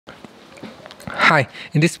Hi,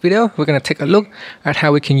 in this video we're going to take a look at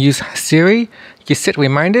how we can use Siri to set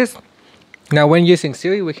reminders. Now when using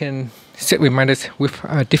Siri we can set reminders with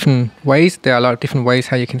different ways. There are a lot of different ways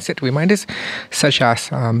how you can set reminders, such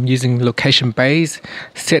as using location based,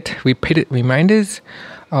 set repeated reminders,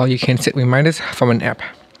 or you can set reminders from an app.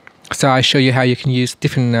 So I'll show you how you can use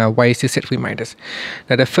different ways to set reminders.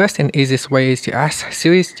 Now the first and easiest way is to ask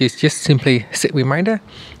Siri to just simply set reminder.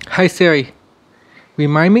 Hi Siri,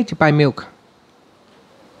 remind me to buy milk.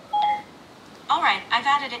 Alright, I've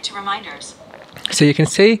added it to reminders. So you can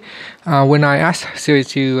see when I ask Siri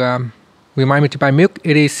to remind me to buy milk,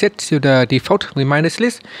 it is set to the default reminders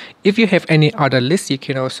list. If you have any other list, you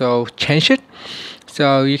can also change it.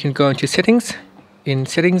 So you can go into settings, in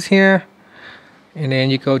settings here, and then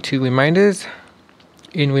you go to reminders.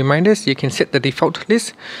 In reminders, you can set the default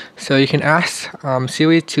list. So you can ask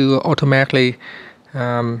Siri to automatically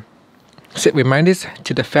set reminders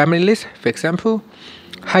to the family list. For example,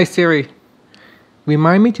 hi Siri,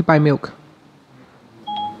 remind me to buy milk.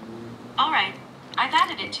 Alright, I've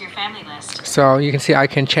added it to your family list. So you can see I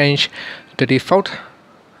can change the default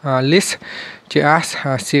list to ask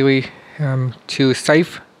Siri to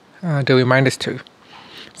save the reminders to.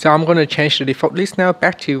 So I'm going to change the default list now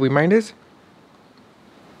back to reminders.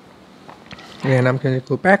 And I'm going to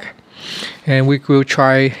go back. And we will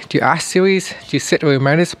try to ask Siri to set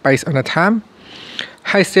reminders based on the time.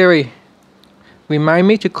 Hi Siri, remind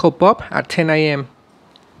me to call Bob at 10 a.m.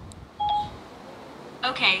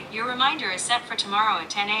 Okay, your reminder is set for tomorrow at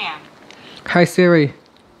 10 a.m. Hi Siri,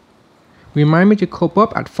 remind me to call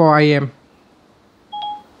Bob at 4 a.m.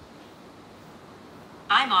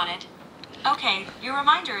 I'm on it. Okay, your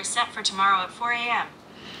reminder is set for tomorrow at 4 a.m.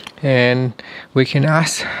 And we can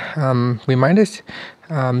ask reminders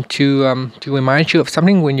to remind you of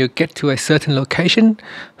something when you get to a certain location.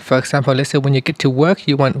 For example, let's say when you get to work,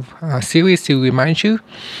 you want Siri to remind you.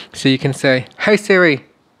 So you can say, "Hey Siri,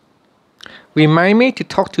 remind me to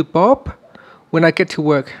talk to Bob when I get to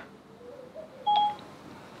work."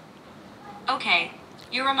 Okay,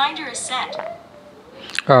 your reminder is set.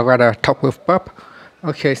 Or rather, talk with Bob.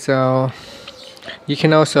 Okay, so you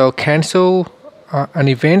can also cancel an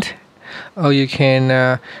event, or you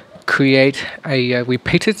can create a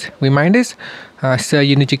repeated reminders. So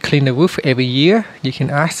you need to clean the roof every year. You can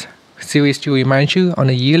ask Siri to remind you on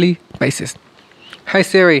a yearly basis. Hi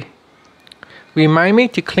Siri, remind me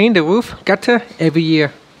to clean the roof gutter every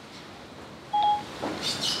year.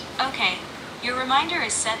 Okay, your reminder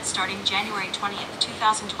is set starting January 20th,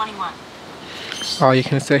 2021. Or you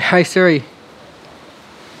can say, hi Siri,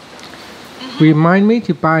 remind me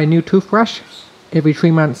to buy a new toothbrush every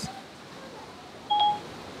 3 months.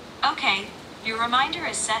 Okay, your reminder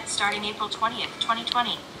is set starting April 20th,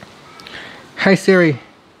 2020. Hi Siri,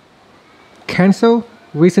 cancel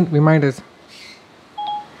recent reminders.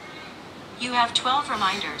 You have 12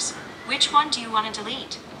 reminders. Which one do you want to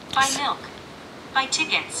delete? Buy milk. Buy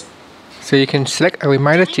tickets. So you can select a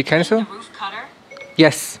reminder to Delete cancel. the roof cutter?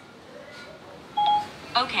 Yes.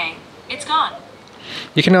 Okay, it's gone.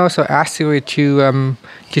 You can also ask Siri to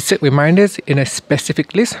set reminders in a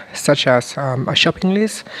specific list, such as a shopping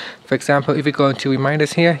list. For example, if you go into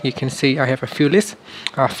reminders here, you can see I have a few lists: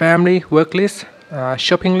 family, work list,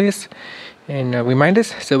 shopping list, and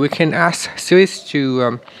reminders. So we can ask Siri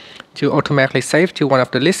to automatically save to one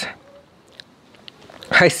of the lists.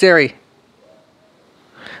 Hi Siri,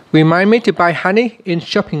 remind me to buy honey in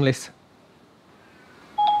shopping list.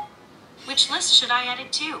 Which list should I add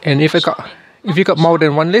it to? And if you got more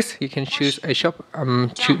than one list, you can choose a shop.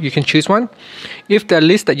 You can choose one. If the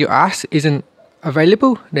list that you ask isn't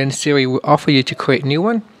available, then Siri will offer you to create a new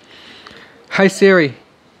one. Hi Siri,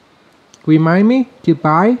 remind me to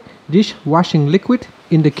buy dishwashing liquid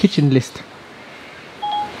in the kitchen list.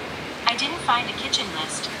 I didn't find a kitchen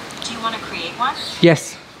list. Do you want to create one?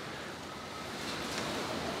 Yes.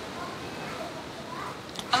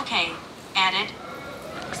 Okay, added.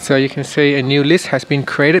 So you can see a new list has been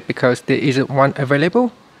created because there isn't one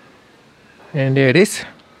available. And there it is.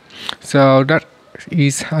 So that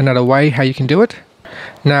is another way how you can do it.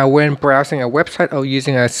 Now when browsing a website or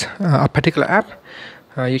using a particular app,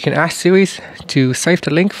 you can ask Siri to save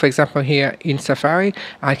the link. For example, here in Safari,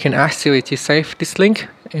 I can ask Siri to save this link,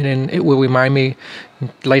 and then it will remind me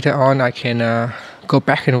later on. I can go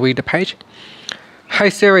back and read the page. Hi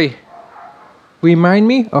Siri, remind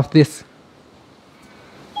me of this.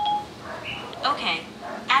 Okay,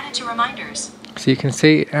 add it to reminders. So you can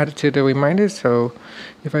see added to the reminders. So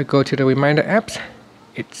if I go to the reminder apps,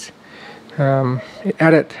 it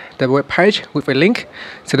added the web page with a link,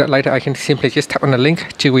 so that later I can simply just tap on the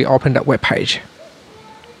link to reopen that web page.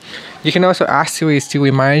 You can also ask Siri to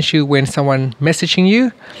remind you when someone messaging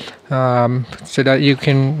you, so that you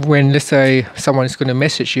can, when let's say someone is going to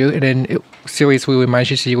message you, and then Siri will remind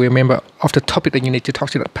you so you remember of the topic that you need to talk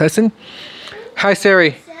to that person. Hi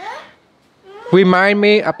Siri, remind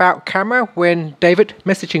me about camera when David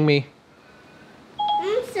messaging me.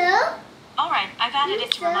 Alright, I've added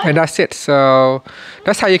it to remind. And that's it. So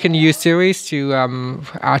that's how you can use Siri to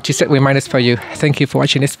set reminders for you. Thank you for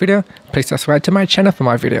watching this video. Please subscribe to my channel for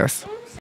more videos.